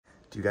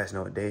Do you guys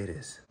know what day it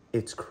is?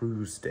 It's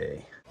cruise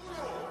day.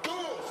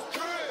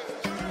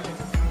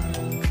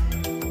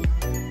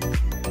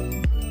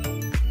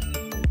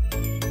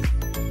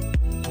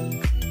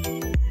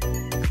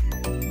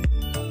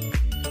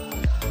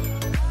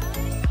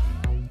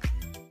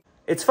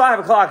 It's 5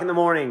 o'clock in the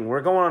morning.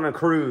 We're going on a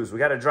cruise. We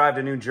got to drive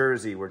to New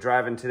Jersey. We're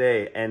driving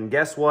today. And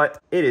guess what?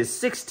 It is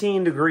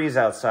 16 degrees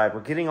outside.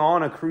 We're getting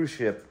on a cruise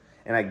ship.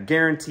 And I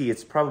guarantee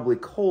it's probably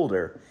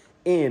colder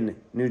in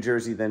New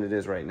Jersey than it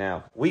is right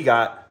now. We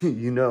got,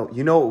 you know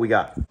what we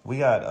got. We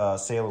got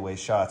sail away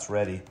shots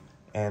ready.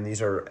 And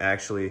these are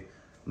actually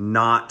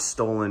not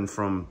stolen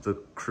from the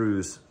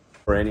cruise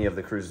or any of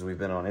the cruises we've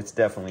been on. It's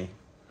definitely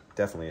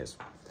is.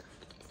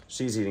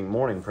 She's eating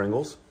morning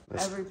Pringles.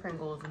 Every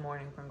Pringle is a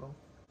morning Pringle.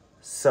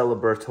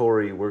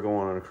 Celebratory, we're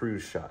going on a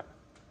cruise shot.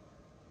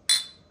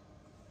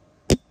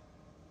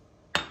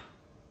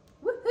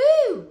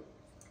 Woohoo! It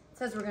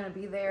says we're gonna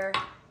be there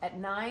at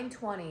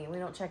 9:20. We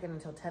don't check in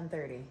until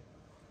 10:30.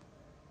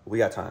 We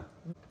got time.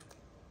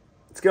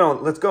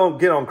 Let's go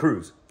get on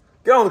cruise.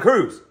 Get on the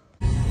cruise.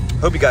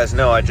 Hope you guys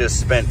know I just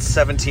spent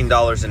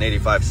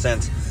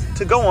 $17.85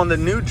 to go on the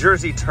New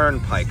Jersey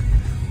Turnpike.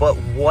 But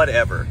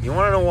whatever. You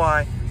wanna know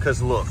why?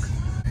 Because look.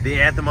 The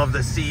Anthem of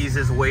the Seas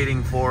is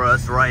waiting for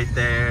us right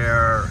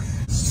there.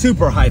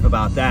 Super hype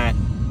about that.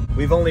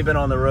 We've only been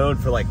on the road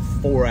for like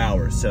 4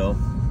 hours, so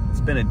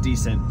it's been a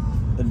decent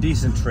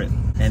trip.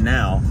 And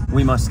now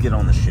we must get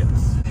on the ship.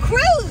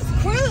 Cruise.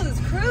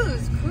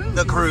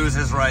 The cruise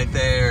is right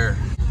there.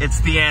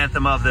 It's the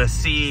Anthem of the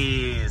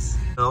Seas.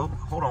 Oh,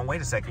 hold on, wait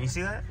a second. You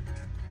see that?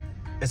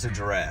 It's a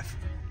giraffe.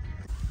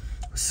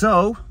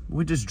 So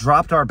we just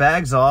dropped our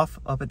bags off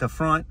up at the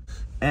front.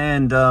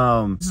 And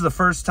this is the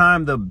first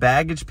time the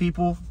baggage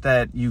people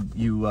that you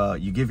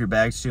give your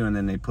bags to and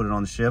then they put it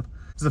on the ship.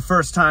 It's the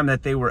first time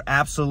that they were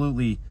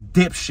absolutely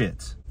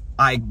dipshits.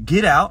 I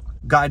get out,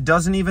 guy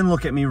doesn't even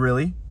look at me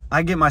really.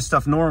 I get my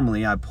stuff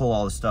normally, I pull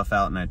all the stuff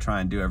out and I try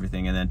and do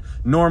everything. And then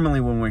normally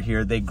when we're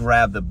here, they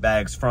grab the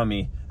bags from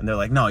me and they're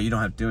like, no, you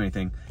don't have to do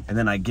anything. And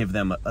then I give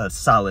them a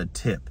solid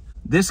tip.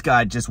 This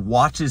guy just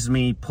watches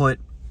me put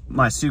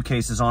my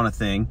suitcases on a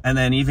thing and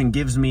then even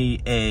gives me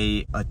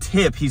a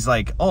tip. He's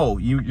like, oh,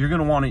 you're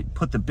gonna want to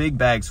put the big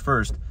bags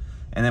first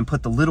and then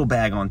put the little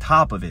bag on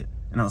top of it.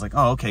 And I was like,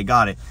 oh, okay,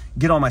 got it.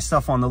 Get all my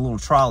stuff on the little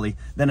trolley.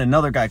 Then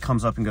another guy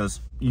comes up and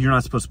goes, you're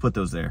not supposed to put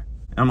those there.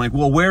 And I'm like,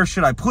 well, where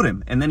should I put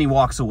him? And then he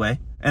walks away.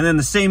 And then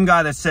the same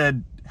guy that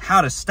said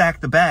how to stack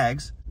the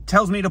bags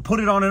tells me to put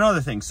it on another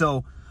thing.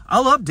 So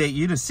I'll update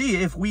you to see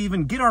if we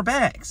even get our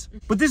bags.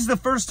 But this is the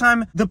first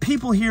time the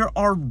people here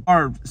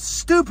are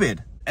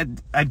stupid.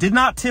 I did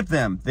not tip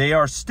them. They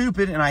are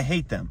stupid and I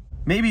hate them.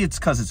 Maybe it's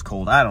because it's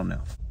cold. I don't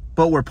know.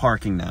 But we're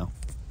parking now.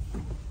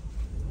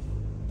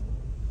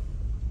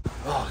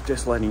 Oh,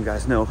 just letting you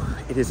guys know,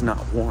 it is not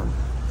warm.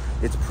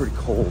 It's pretty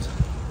cold.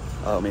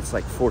 It's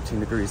like 14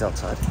 degrees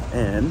outside.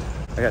 And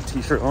I got a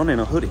t-shirt on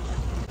and a hoodie.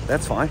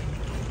 That's fine.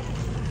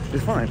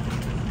 It's fine.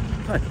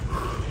 Fine.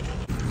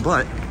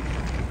 But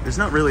there's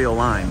not really a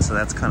line, so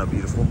that's kind of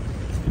beautiful.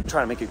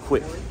 Try to make it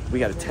quick. We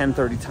got a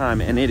 10:30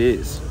 time and it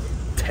is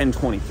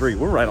 10:23.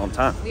 We're right on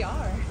time. We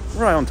are.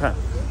 We're right on time.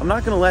 I'm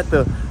not gonna let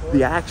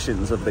the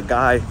actions of the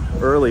guy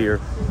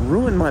earlier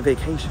ruin my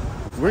vacation.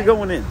 We're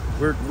going in.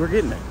 We're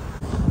getting there.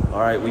 All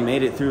right, we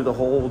made it through the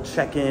whole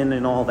check-in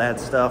and all that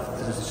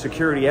stuff,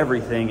 security,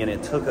 everything, and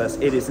it took us,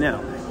 it is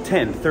now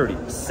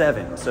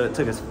 10:37. So it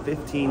took us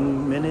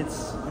 15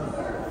 minutes,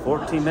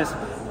 14 minutes,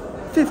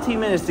 15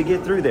 minutes to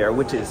get through there,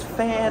 which is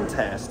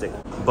fantastic.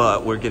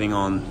 But we're getting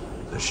on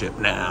the ship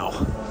now.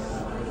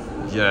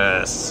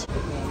 Yes.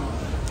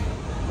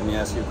 Let me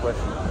ask you a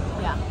question.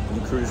 Yeah.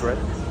 You cruise ready?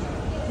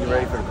 You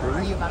ready for the cruise?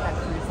 Are you about that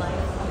cruise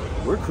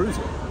life? We're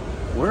cruising.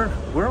 We're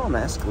on the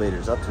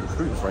escalators up to the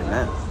cruise right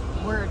now.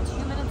 We're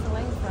 2 minutes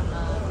away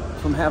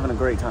from having a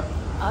great time.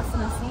 Us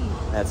and the sea.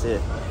 That's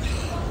it.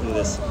 Look at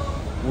this.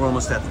 We're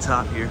almost at the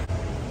top here.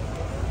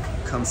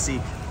 Come see.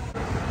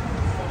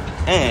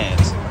 And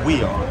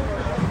we are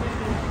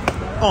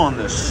on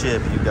the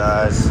ship, you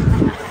guys.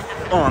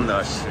 On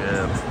the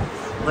ship.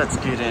 Let's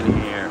get in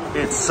here.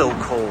 It's so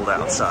cold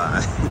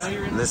outside.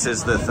 This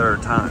is the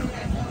third time.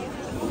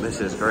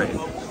 This is great.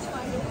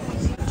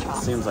 It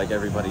seems like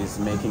everybody's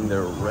making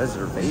their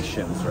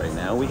reservations right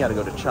now. We got to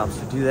go to Chops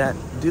to do that,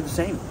 do the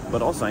same.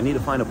 But also I need to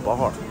find a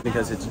bar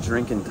because it's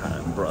drinking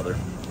time, brother.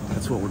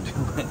 That's what we're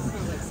doing.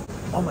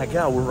 Oh my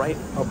God, we're right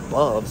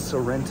above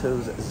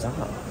Sorrento's Za.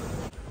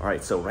 All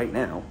right, so right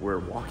now we're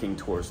walking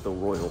towards the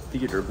Royal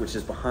Theater, which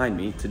is behind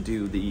me, to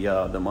do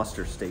the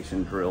muster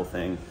station drill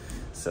thing.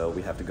 So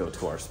we have to go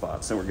to our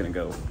spot. So we're gonna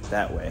go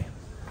that way.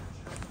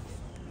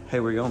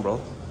 Hey, where you going,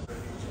 bro?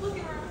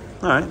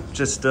 All right,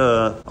 just,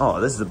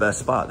 oh, this is the best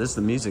spot. This is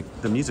the music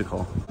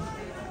hall.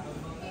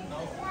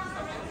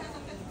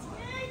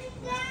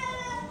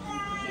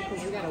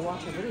 Because we gotta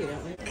watch a video,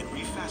 don't we? And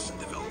refasten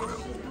the Velcro.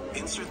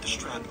 Insert the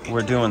strap.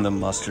 We're doing the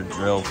mustard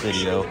drill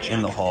video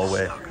in the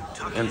hallway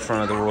in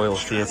front of the Royal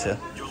Theater.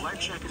 Your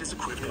life jacket is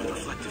equipped with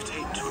reflective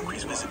tape to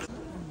increase visibility.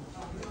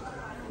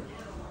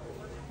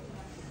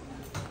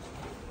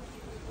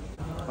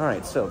 All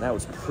right, so that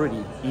was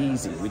pretty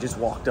easy. We just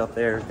walked up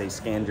there. They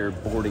scanned your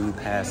boarding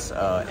pass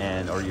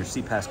or your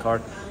seat pass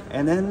card.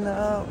 And then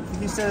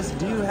he says,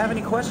 do you have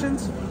any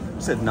questions? I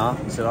said, nah.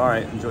 He said, all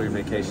right, enjoy your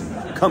vacation.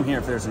 Come here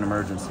if there's an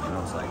emergency. And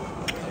I was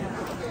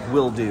like,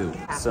 will do.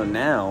 So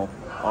now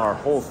our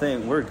whole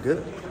thing, we're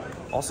good.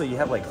 Also, you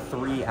have like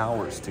 3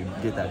 hours to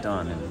get that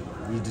done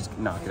and you just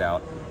knock it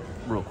out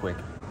real quick.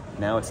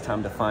 Now it's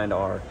time to find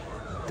our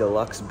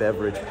deluxe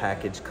beverage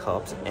package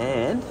cups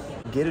and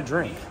get a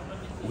drink.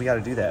 We got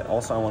to do that.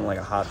 Also, I want like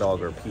a hot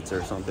dog or a pizza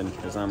or something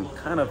because I'm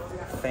kind of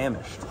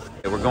famished.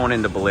 We're going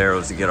into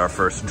Bolero's to get our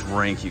first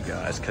drink, you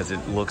guys, because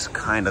it looks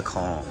kind of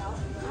calm.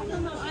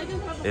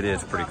 It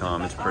is pretty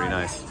calm. It's pretty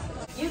nice.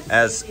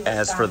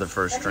 As for the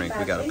first drink,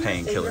 we got a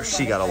painkiller.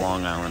 She got a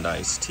Long Island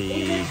iced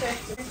tea.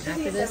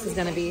 After this is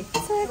gonna be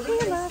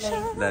tequila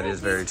shots. That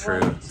is very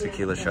true.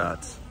 Tequila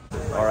shots.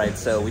 All right,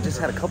 so we just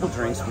had a couple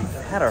drinks. We've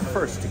had our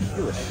first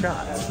tequila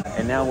shots,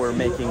 and now we're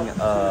making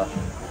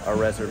our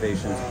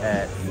reservations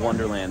at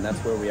Wonderland. That's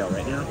where we are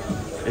right now.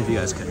 If you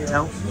guys couldn't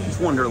tell, it's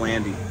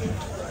Wonderlandy.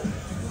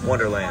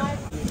 Wonderland.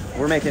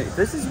 We're making,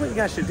 this is what you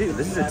guys should do.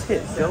 This is a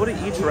tip. Go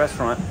to each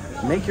restaurant,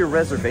 make your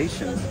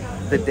reservations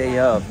the day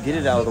of, get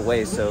it out of the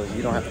way so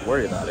you don't have to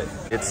worry about it.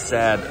 It's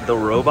sad, the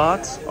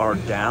robots are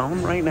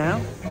down right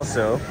now.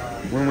 Also,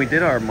 when we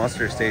did our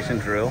muster station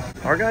drill,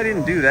 our guy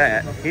didn't do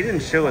that. He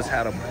didn't show us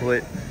how to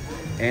put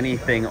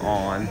anything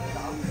on,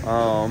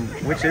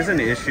 which is an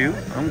issue,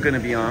 I'm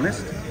gonna be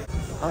honest.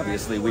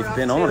 Obviously, we've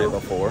been on it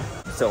before,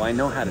 so I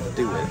know how to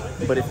do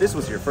it. But if this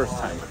was your first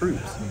time cruise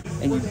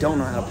and you don't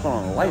know how to put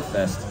on a life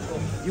vest,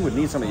 you would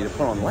need somebody to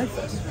put on a life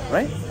vest,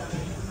 right?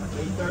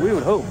 We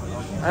would hope.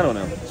 I don't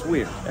know. It's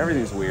weird.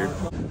 Everything's weird.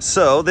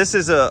 So this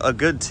is a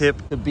good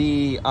tip to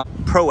be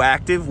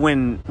proactive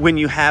when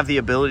you have the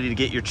ability to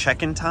get your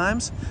check-in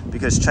times,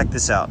 because check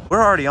this out.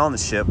 We're already on the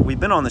ship. We've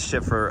been on the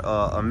ship for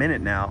a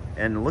minute now,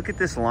 and look at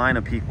this line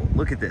of people.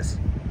 Look at this.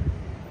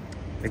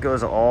 It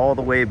goes all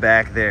the way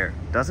back there.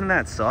 Doesn't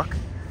that suck?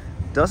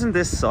 Doesn't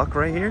this suck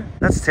right here?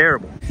 That's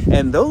terrible.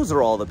 And those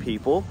are all the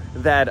people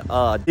that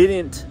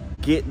didn't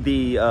get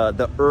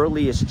the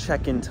earliest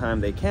check-in time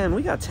they can.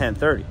 We got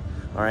 10:30.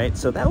 All right,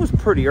 so that was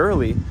pretty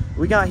early.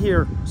 We got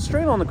here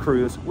straight on the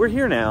cruise. We're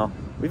here now.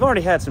 We've already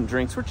had some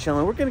drinks. We're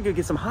chilling. We're gonna go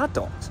get some hot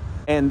dogs.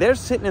 And they're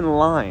sitting in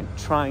line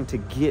trying to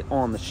get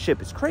on the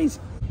ship. It's crazy.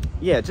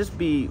 Yeah, just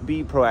be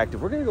proactive.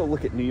 We're gonna go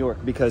look at New York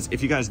because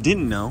if you guys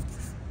didn't know,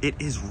 it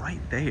is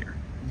right there.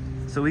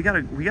 So we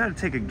gotta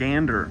take a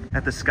gander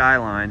at the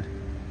skyline,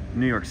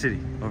 New York City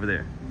over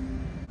there.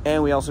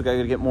 And we also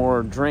gotta get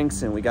more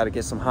drinks and we gotta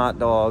get some hot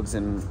dogs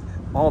and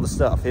all the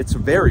stuff. It's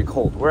very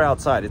cold. We're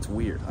outside. It's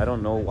weird. I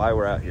don't know why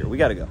we're out here. We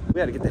gotta go. We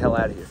gotta get the hell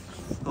out of here.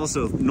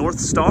 Also, North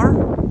Star,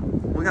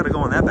 we gotta go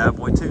on that bad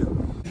boy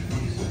too.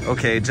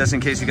 Okay, just in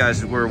case you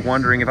guys were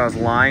wondering if I was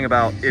lying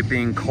about it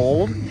being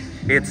cold,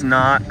 it's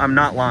not. I'm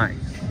not lying.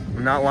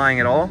 I'm not lying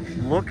at all.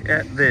 Look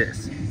at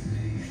this.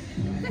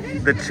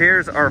 The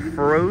chairs are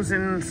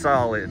frozen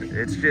solid.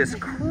 It's just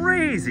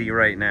crazy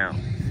right now.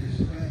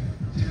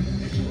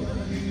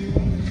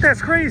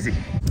 That's crazy.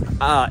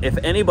 If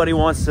anybody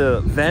wants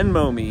to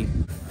Venmo me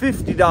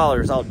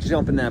 $50, I'll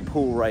jump in that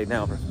pool right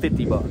now for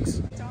 50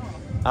 bucks.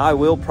 I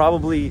will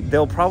probably,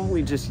 they'll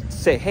probably just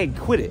say, hey,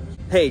 quit it.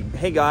 Hey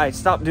guy,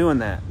 stop doing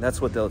that.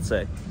 That's what they'll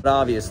say. But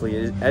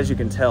obviously, as you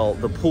can tell,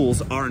 the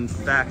pools are in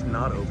fact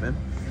not open.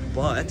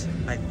 But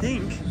I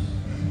think,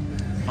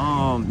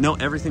 no,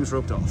 everything's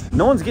roped off.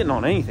 No one's getting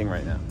on anything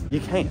right now. You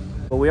can't.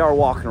 But we are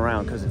walking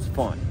around because it's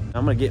fun.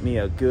 I'm gonna get me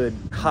a good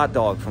hot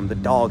dog from the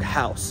dog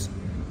house.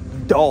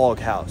 Dog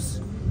house.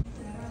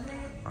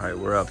 All right,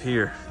 we're up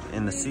here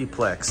in the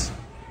C-Plex.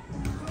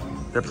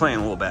 They're playing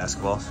a little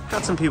basketball.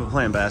 Got some people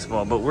playing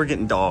basketball, but we're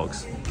getting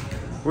dogs.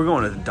 We're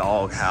going to the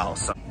dog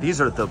house.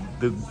 These are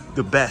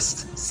the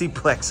best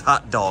C-Plex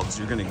hot dogs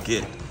you're gonna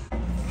get.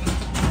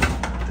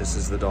 This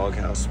is the dog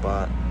house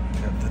spot.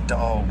 Got the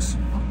dogs.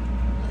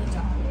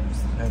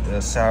 Got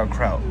the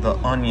sauerkraut, the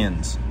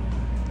onions,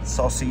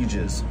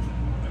 sausages.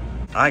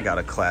 I got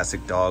a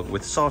classic dog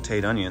with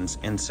sauteed onions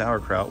and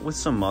sauerkraut with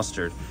some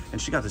mustard,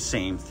 and she got the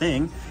same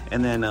thing.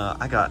 And then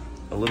I got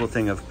a little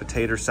thing of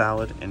potato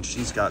salad, and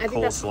she's got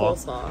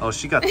coleslaw. Oh,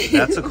 she got,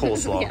 that's a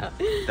coleslaw. Yeah.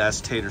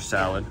 That's tater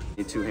salad.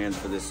 Need 2 hands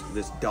for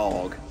this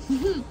dog.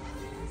 Let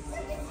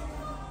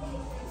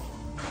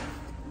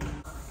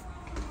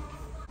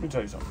me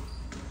tell you something.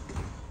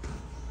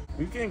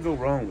 You can't go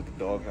wrong with the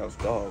doghouse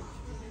dog.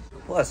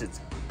 Plus, it's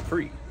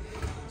free.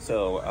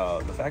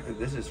 So the fact that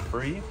this is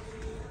free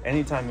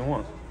anytime you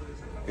want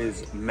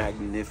is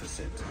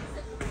magnificent.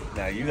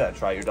 Now you gotta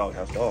try your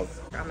doghouse dog.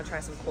 I'm gonna try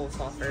some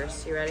coleslaw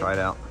first. You ready? Try it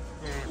out.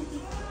 All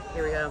right,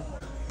 here we go.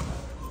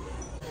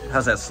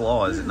 How's that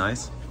slaw? Is it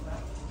nice?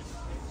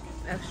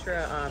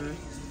 Extra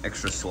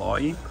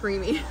slawy?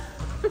 Creamy.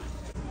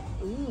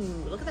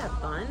 Ooh, look at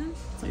that bun.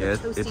 It's like yeah, a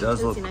toasty, it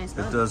does look nice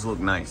bun. It does look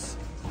nice.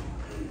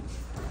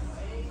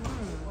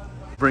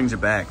 Brings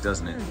it back,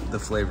 doesn't it? The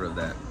flavor of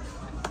that.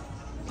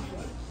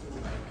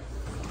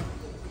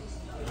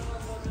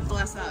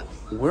 Bless up.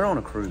 We're on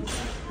a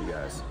cruise, you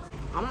guys.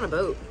 I'm on a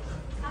boat.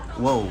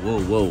 Whoa,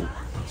 whoa, whoa.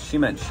 She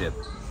meant ship.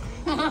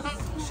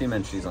 She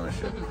meant she's on a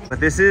ship. But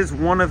this is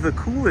one of the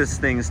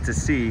coolest things to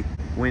see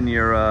when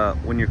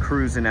you're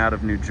cruising out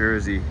of New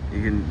Jersey.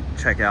 You can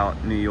check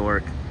out New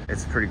York.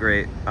 It's pretty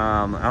great.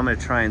 I'm gonna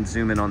try and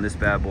zoom in on this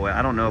bad boy.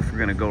 I don't know if we're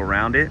gonna go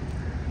around it.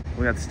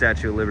 We got the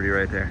Statue of Liberty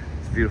right there.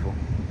 It's beautiful.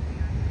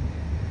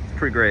 It's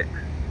pretty great.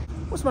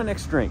 What's my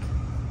next drink?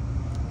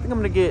 I think I'm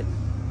gonna get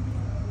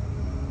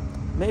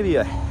maybe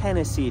a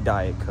Hennessy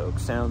Diet Coke.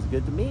 Sounds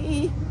good to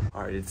me.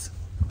 All right, it's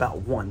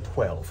about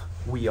 1:12.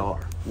 We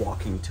are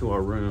walking to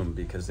our room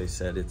because they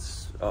said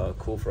it's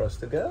cool for us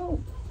to go.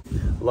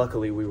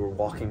 Luckily, we were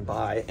walking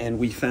by and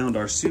we found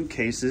our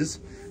suitcases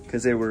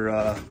because they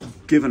were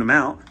giving them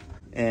out,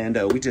 and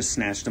we just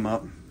snatched them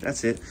up.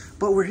 That's it.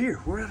 But we're here.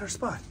 We're at our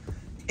spot.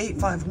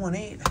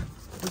 8518.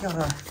 We got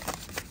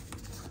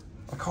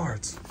our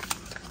cards.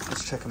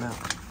 Let's check them out.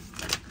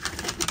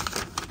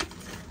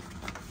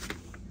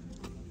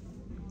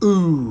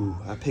 Ooh,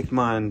 I picked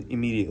mine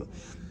immediately.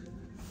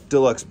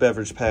 Deluxe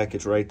beverage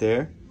package right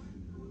there.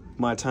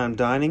 My Time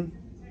Dining,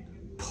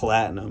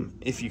 platinum.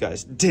 If you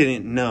guys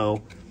didn't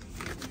know,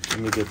 let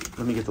me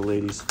get the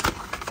ladies.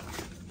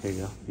 Here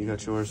you go. You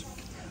got yours.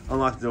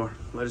 Unlock the door.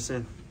 Let us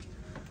in.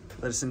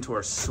 Let us into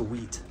our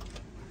suite.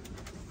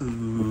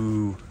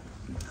 Ooh.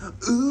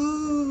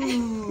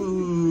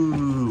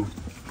 Ooh.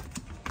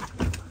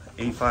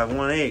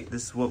 8518.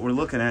 This is what we're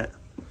looking at.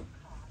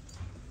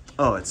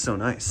 Oh, it's so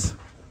nice.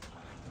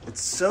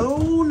 It's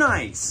so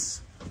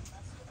nice.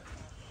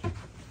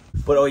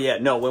 But oh yeah,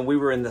 no, when we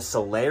were in the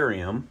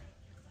solarium,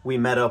 we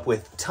met up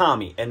with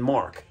Tommy and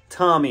Mark.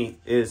 Tommy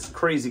is a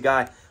crazy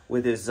guy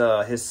with his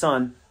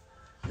son.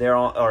 They're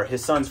all, or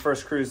his son's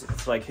first cruise.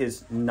 It's like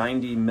his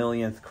 90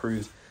 millionth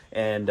cruise,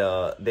 and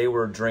they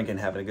were drinking,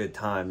 having a good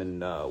time,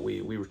 and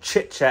we were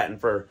chit-chatting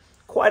for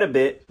quite a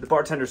bit. The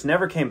bartenders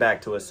never came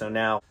back to us, so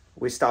now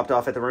we stopped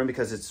off at the room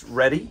because it's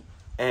ready,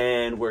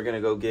 and we're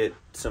gonna go get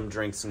some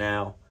drinks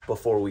now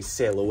before we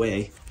sail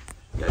away.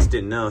 You guys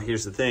didn't know,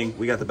 here's the thing.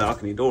 We got the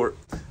balcony door.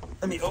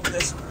 Let me open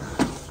this.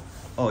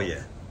 Oh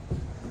yeah.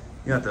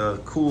 You got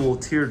the cool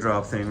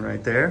teardrop thing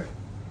right there.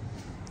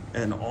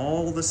 And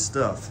all the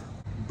stuff.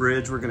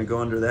 Bridge, we're gonna go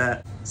under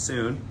that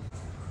soon.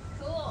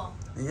 Cool.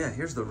 And yeah,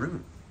 here's the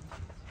room.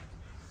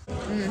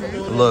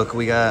 Look,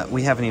 we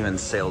haven't even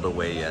sailed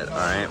away yet, all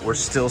right? We're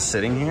still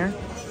sitting here,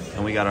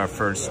 and we got our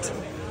first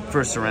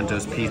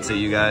Sorrento's pizza,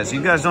 you guys.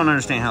 You guys don't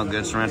understand how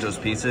good Sorrento's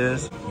pizza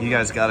is. You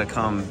guys gotta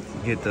come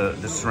get the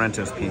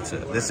Sorrento's pizza.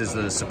 This is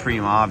the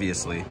supreme,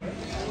 obviously.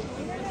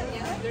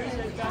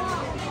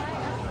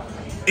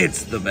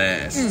 It's the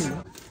best.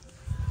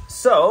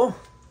 So,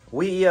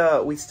 we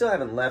still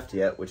haven't left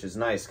yet, which is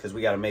nice because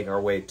we gotta make our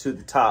way to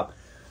the top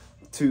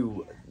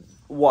to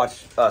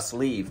watch us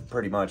leave,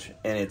 pretty much.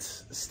 And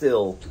it's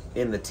still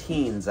in the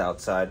teens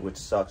outside, which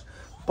sucks.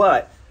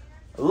 But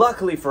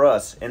luckily for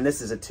us, and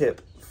this is a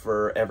tip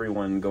for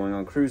everyone going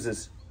on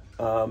cruises,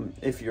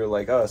 if you're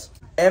like us,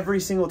 every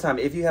single time,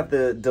 if you have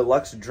the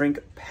deluxe drink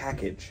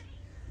package,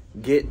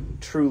 get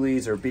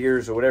Trulies or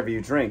beers or whatever you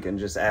drink and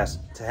just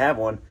ask to have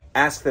one.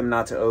 Ask them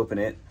not to open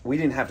it. We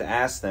didn't have to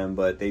ask them,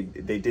 but they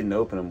didn't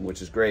open them,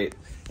 which is great.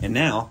 And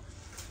now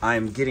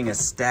I'm getting a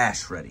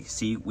stash ready.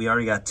 See, we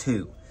already got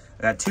two.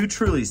 I got 2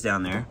 Trulies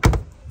down there.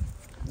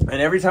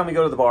 And every time we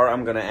go to the bar,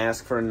 I'm gonna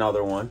ask for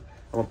another one.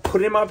 I'm gonna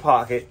put it in my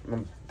pocket. I'm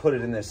gonna put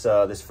it in this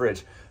this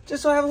fridge,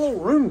 just so I have a little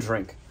room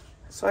drink.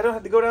 So I don't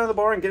have to go down to the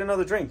bar and get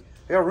another drink.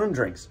 I got room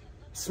drinks.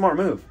 Smart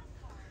move.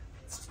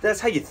 That's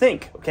how you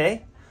think,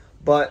 okay?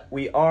 But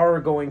we are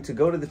going to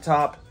go to the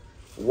top,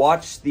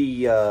 watch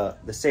the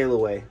sail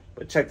away.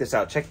 But check this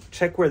out.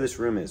 Check where this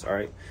room is, all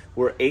right?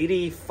 We're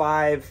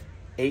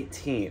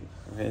 8518.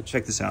 Okay,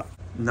 check this out.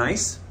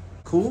 Nice,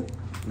 cool.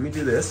 Let me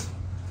do this.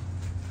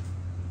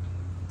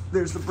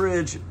 There's the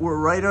bridge. We're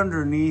right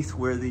underneath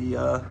where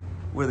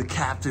the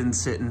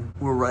captain's sitting.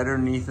 We're right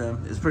underneath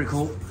them. It's pretty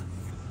cool.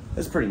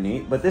 It's pretty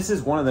neat. But this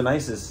is one of the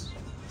nicest,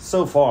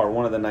 so far,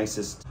 one of the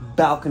nicest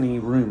balcony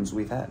rooms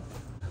we've had.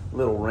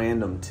 Little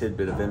random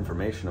tidbit of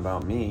information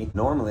about me.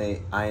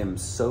 Normally, I am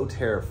so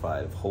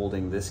terrified of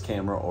holding this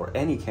camera or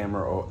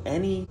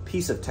any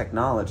piece of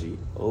technology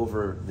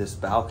over this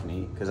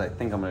balcony because I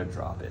think I'm gonna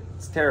drop it.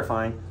 It's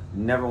terrifying.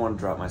 Never want to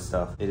drop my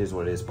stuff. It is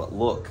what it is. But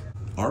look,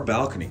 our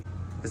balcony.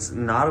 It's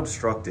not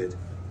obstructed.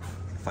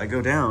 If I go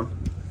down,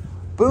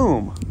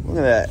 boom, look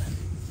at that.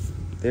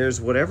 There's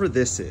whatever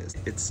this is.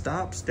 It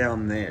stops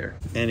down there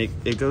and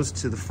it goes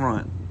to the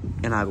front.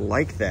 And I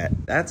like that.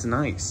 That's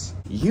nice.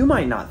 You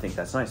might not think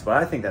that's nice, but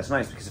I think that's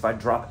nice because if I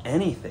drop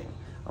anything,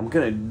 I'm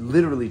gonna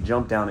literally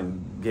jump down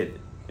and get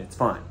it. It's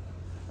fine.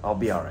 I'll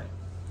be all right.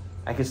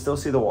 I can still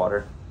see the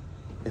water.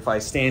 If I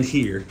stand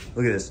here,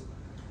 look at this.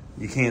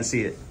 You can't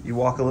see it. You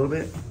walk a little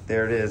bit,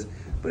 there it is.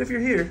 But if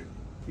you're here,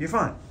 you're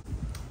fine.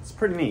 It's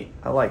pretty neat.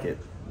 I like it.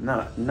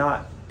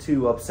 Not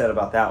too upset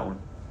about that one.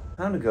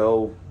 Time to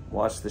go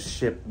watch the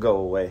ship go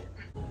away.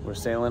 We're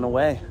sailing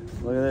away.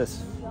 Look at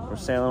this. We're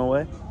sailing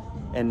away.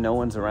 And no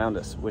one's around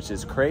us, which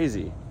is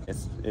crazy.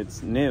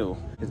 It's new.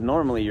 Because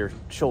normally you're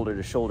shoulder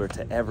to shoulder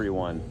to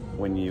everyone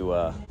when you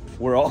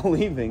we're all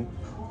leaving,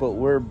 but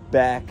we're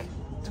back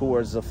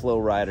towards the Flow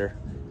Rider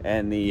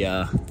and the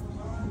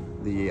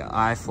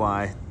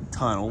iFly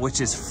tunnel,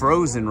 which is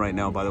frozen right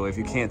now, by the way. If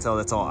you can't tell,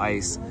 that's all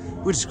ice,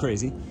 which is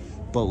crazy.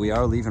 But we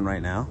are leaving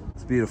right now.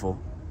 It's beautiful.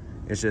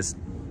 It's just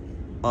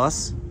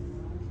us,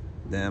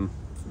 them,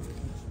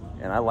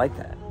 and I like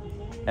that.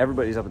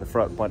 Everybody's up at the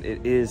front, but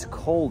it is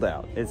cold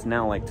out. It's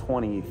now like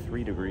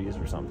 23 degrees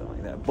or something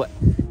like that, but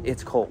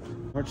it's cold.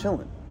 We're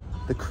chilling.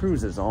 The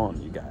cruise is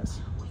on, you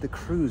guys. The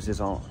cruise is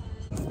on.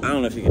 I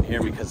don't know if you can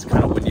hear me because it's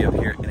kind of windy up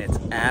here, and it's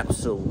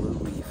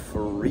absolutely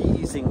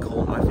freezing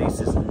cold. My face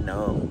is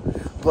numb,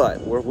 but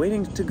we're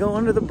waiting to go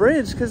under the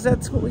bridge because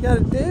that's what we got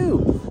to do.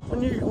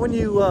 When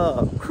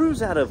you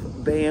cruise out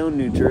of Bayonne,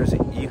 New Jersey,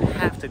 you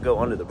have to go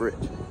under the bridge.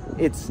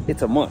 It's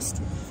a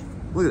must.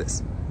 Look at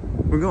this.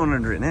 We're going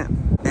under it now,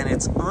 and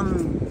it's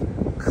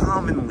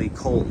uncommonly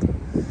cold.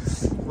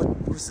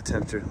 What's the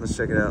temperature? Let's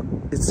check it out.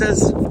 It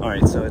says, all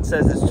right, so it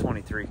says it's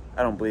 23.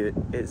 I don't believe it.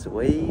 It's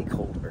way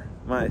colder.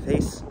 My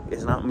face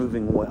is not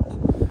moving well.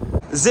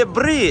 The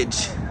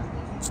bridge.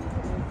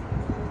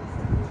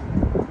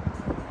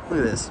 Look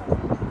at this.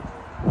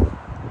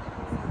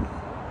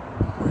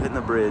 We're hitting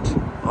the bridge.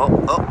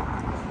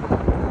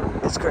 Oh.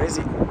 It's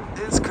crazy.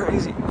 It's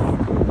crazy.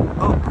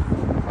 Oh,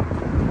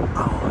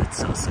 it's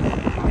so sick.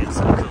 It's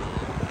so cool.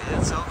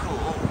 It's so cool.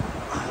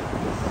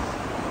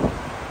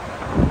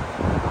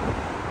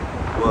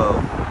 Whoa.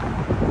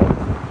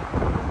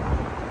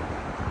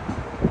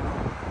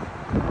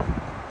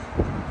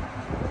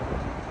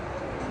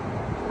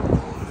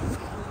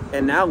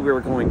 And now we're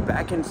going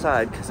back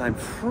inside because I'm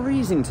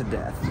freezing to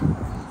death.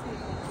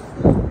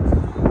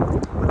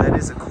 But that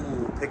is a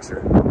cool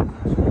picture.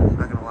 I'm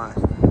not gonna lie.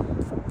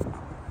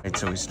 Right,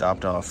 so we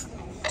stopped off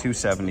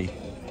 270.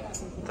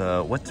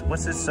 The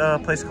what's this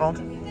place called?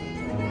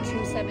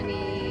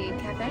 270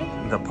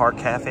 Cafe? The Park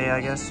Cafe,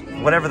 I guess.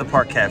 Whatever the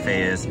Park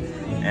Cafe is.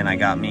 And I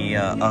got me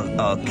a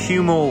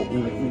Kumel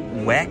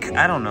Weck.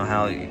 I don't know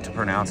how to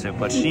pronounce it,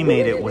 but she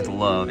made it with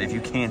love. If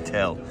you can't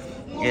tell,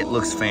 it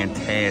looks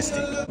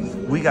fantastic.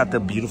 We got the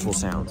beautiful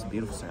sounds of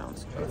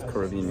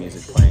Caribbean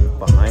music playing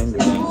behind me.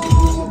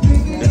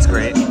 It's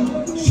great.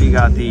 She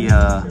got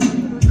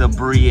the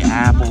brie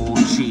apple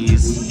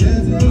cheese,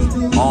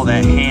 all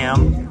that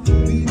ham.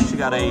 She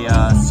got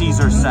a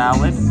Caesar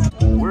salad.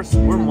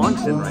 We're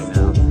munching right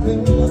now.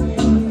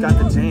 Got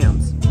the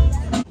jams.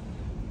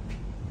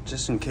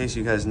 Just in case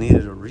you guys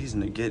needed a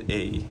reason to get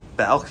a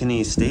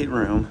balcony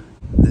stateroom,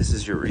 this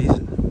is your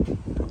reason.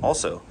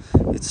 Also,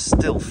 it's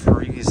still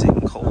freezing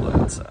cold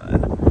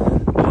outside,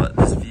 but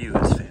this view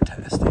is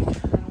fantastic.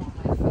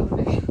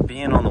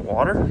 Being on the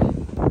water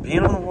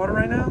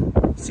right now,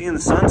 seeing the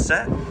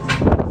sunset,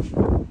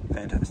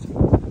 fantastic.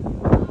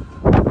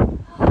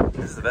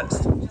 This is the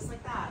best. Just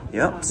like that.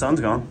 Yep, sun's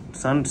gone.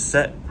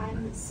 Sunset.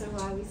 I'm so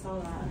glad we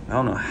saw that. I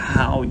don't know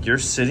how you're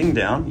sitting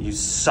down, you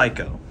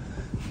psycho.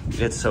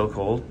 It's so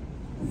cold,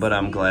 but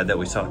I'm glad that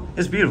we saw it.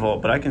 It's beautiful,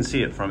 but I can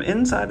see it from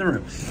inside the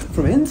room.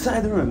 From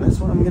inside the room, that's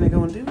what I'm gonna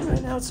go and do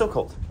right now. It's so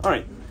cold. All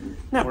right,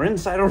 now we're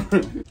inside our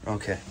room.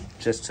 Okay,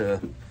 just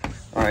to,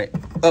 all right,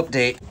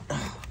 update.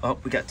 Oh,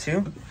 we got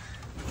two.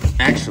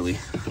 Actually,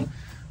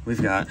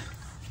 we've got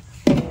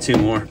two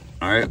more.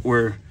 All right,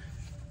 we're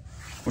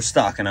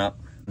stocking up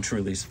on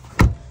Truly's,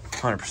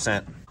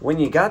 100%. When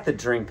you got the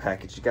drink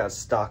package, you gotta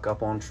stock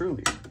up on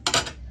Truly's.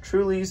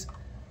 Truly's.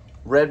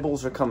 Red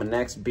Bulls are coming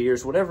next,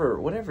 beers,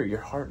 whatever your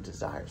heart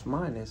desires.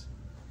 Mine is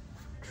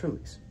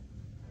Truly's.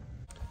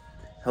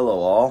 Hello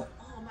all.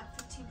 Oh, I'm at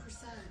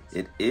 15%.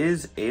 It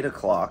is 8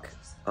 o'clock.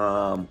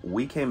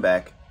 We came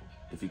back.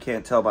 If you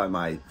can't tell by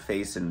my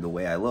face and the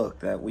way I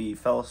look, that we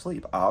fell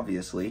asleep,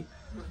 obviously.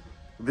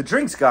 The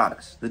drinks got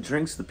us. The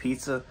drinks, the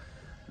pizza,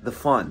 the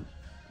fun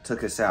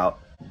took us out.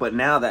 But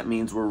now that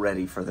means we're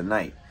ready for the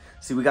night.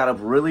 See, we got up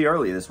really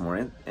early this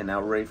morning, and now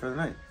we're ready for the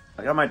night.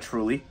 I got my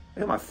Truly. I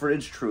got my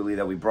fridge Truly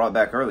that we brought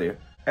back earlier.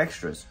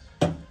 Extras.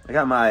 I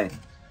got my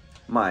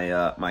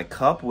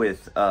cup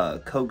with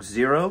Coke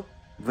Zero,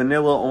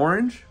 vanilla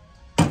orange.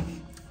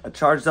 I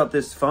charged up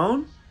this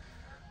phone.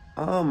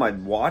 Oh, my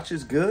watch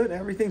is good.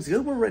 Everything's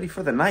good. We're ready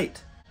for the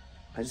night.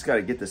 I just got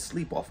to get the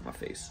sleep off my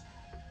face.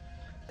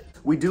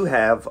 We do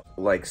have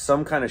like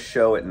some kind of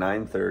show at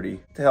 9:30.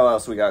 What the hell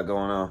else we got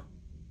going on?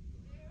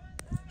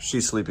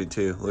 She's sleeping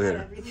too. Look at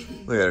her.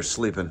 Look at her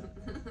sleeping.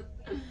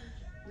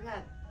 We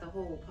got the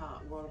whole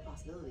world of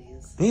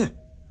possibilities. Yeah.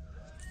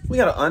 We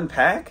got to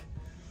unpack.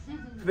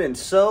 We've been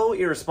so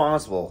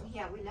irresponsible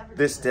We never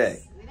this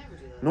day. We never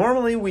do this.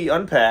 Normally we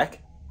unpack.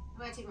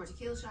 We might take more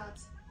tequila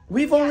shots.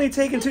 We've only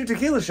taken 2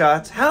 tequila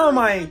shots. How am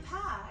I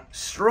Unpack.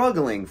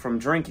 struggling from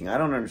drinking? I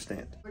don't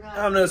understand.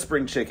 I'm no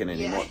spring chicken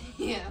anymore.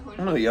 Yeah.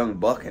 I'm no young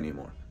buck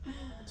anymore.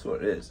 That's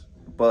what it is.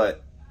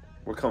 But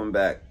we're coming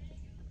back.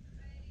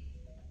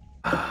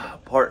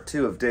 Part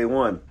 2 of day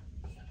 1.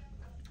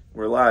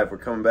 We're live. We're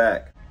coming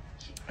back.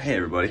 Hey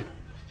everybody.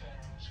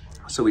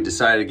 So we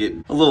decided to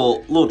get a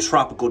little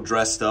tropical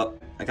dressed up.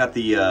 I got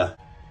the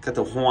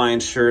Hawaiian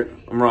shirt.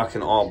 I'm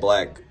rocking all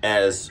black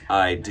as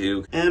I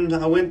do. And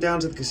I went down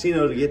to the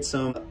casino to get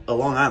a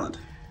Long Island.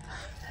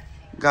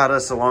 got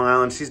us to Long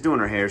Island. She's doing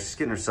her hair. She's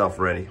getting herself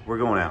ready. We're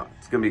going out.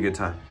 It's gonna be a good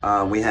time.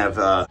 We have,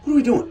 what are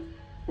we doing?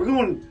 We're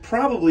going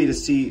probably to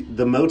see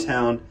the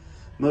Motown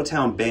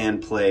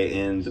band play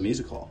in the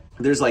music hall.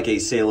 There's like a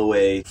sail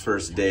away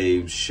first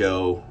day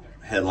show,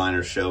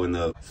 headliner show in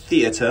the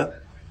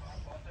theater.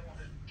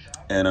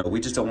 And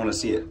we just don't want to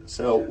see it.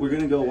 So we're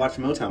gonna go watch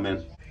Motown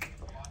Man.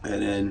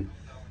 And then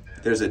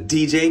there's a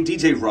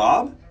DJ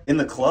Rob in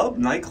the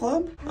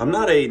nightclub. I'm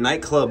not a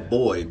nightclub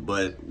boy,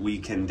 but we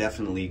can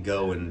definitely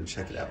go and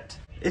check it out.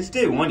 It's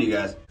day one, you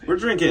guys. We're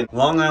drinking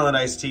Long Island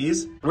iced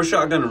teas. We're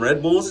shotgunning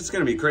Red Bulls. It's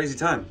gonna be a crazy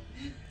time.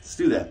 Let's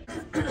do that.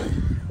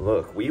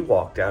 Look, we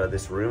walked out of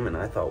this room and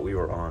I thought we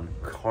were on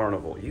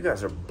Carnival. You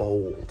guys are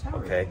bold,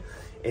 okay?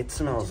 It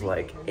smells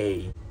like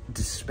a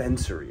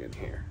dispensary in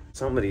here.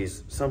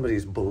 Somebody's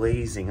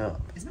blazing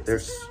up.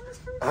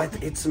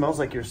 It smells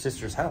like your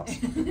sister's house.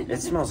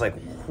 It smells like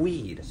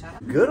weed.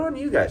 Good on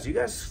you guys. You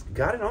guys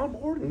got it on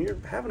board and you're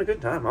having a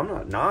good time. I'm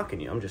not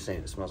knocking you. I'm just saying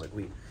it smells like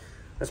weed.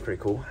 That's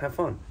pretty cool. Have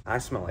fun. I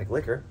smell like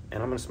liquor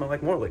and I'm gonna smell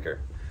like more liquor.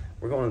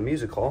 We're going to the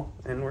music hall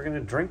and we're gonna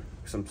drink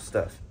some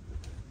stuff.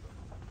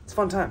 It's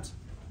fun times.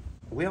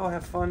 We all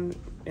have fun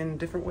in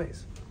different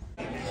ways.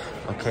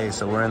 Okay,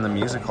 so we're in the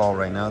music hall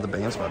right now. The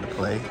band's about to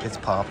play. It's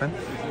popping.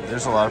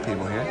 There's a lot of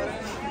people here.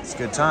 It's a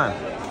good time.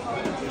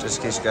 Just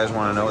in case you guys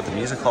want to know what the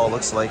music hall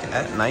looks like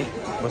at night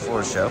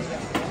before a show.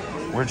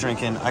 We're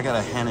drinking, I got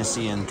a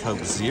Hennessy and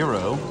Coke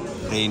Zero.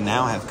 They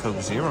now have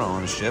Coke Zero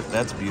on the ship.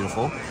 That's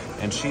beautiful.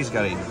 And she's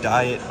got a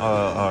diet,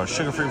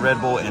 sugar-free Red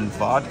Bull and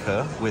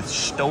vodka with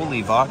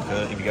Stoli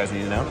vodka, if you guys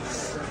need to know.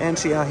 And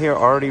she out here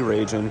already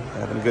raging,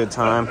 having a good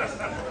time.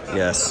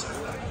 Yes,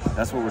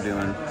 that's what we're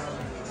doing.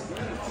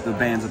 The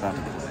band's about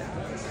to play.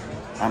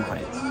 I'm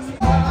hyped.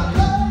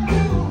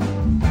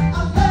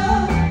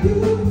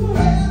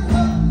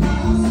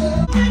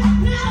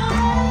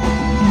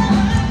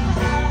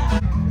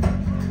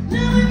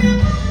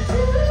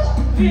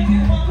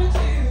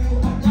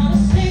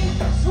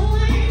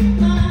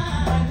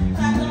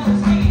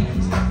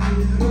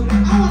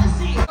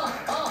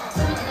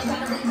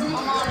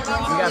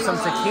 Some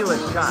tequila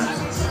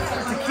shots.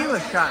 Tequila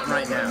shot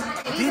right now.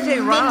 DJ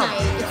Rob.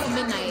 It's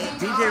midnight.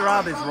 DJ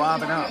Rob is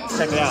robbing up.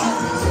 Check it out.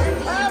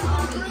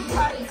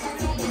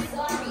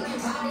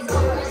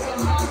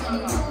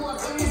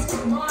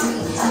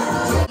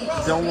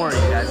 Don't worry,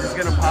 guys. It's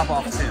gonna pop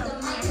off soon.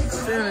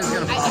 Soon it's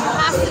gonna pop off. It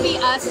has to be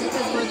us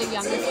because we're the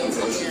youngest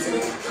people here.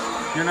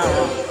 You're not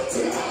wrong.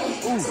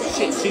 Ooh,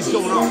 shit. She's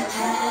going off.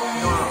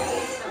 She's going off.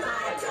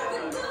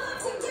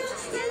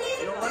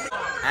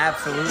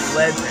 Absolute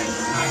legend.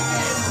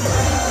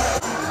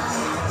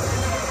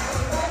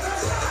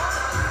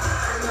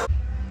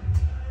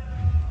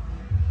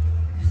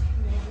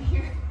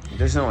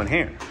 There's no one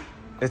here.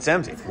 It's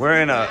empty.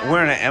 We're in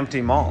an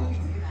empty mall.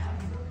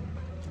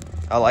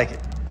 I like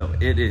it.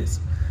 It is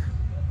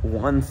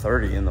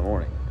 1:30 in the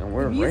morning and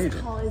we're raging.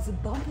 Music hall is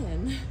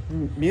bumping.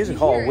 Music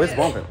hall with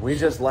bumping. We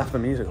just left the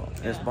music hall.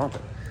 It's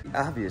bumping. We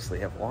obviously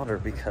have water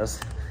because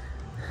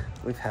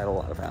we've had a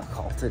lot of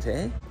alcohol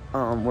today.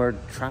 We're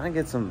trying to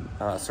get some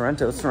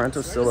Sorrento.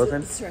 Sorrento's still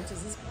open.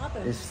 Sorrento's is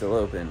popping. It's still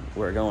open.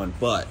 We're going,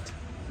 but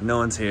no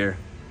one's here.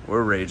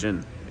 We're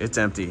raging. It's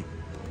empty.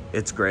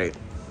 It's great.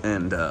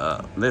 And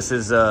this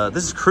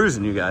is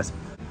cruising, you guys.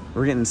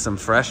 We're getting some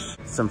fresh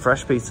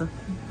pizza.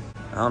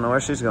 I don't know where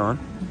she's going.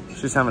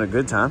 She's having a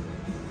good time.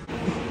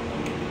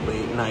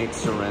 Late night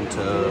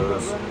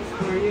Sorrento's.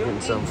 Getting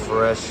some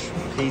fresh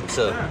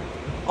pizza.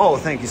 Oh,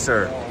 thank you,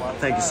 sir.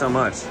 Thank you so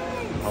much.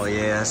 Oh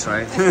yeah, that's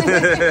right.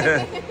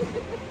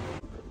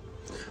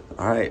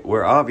 All right,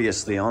 we're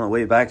obviously on the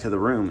way back to the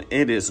room.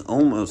 It is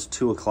almost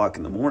 2 o'clock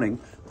in the morning.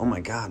 Oh my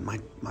God, my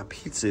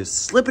pizza is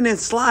slipping and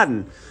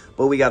sliding.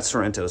 But we got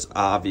Sorrento's,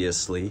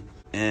 obviously.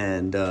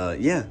 And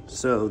yeah,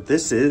 so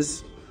this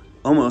is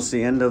almost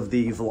the end of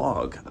the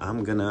vlog.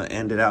 I'm gonna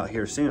end it out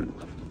here soon.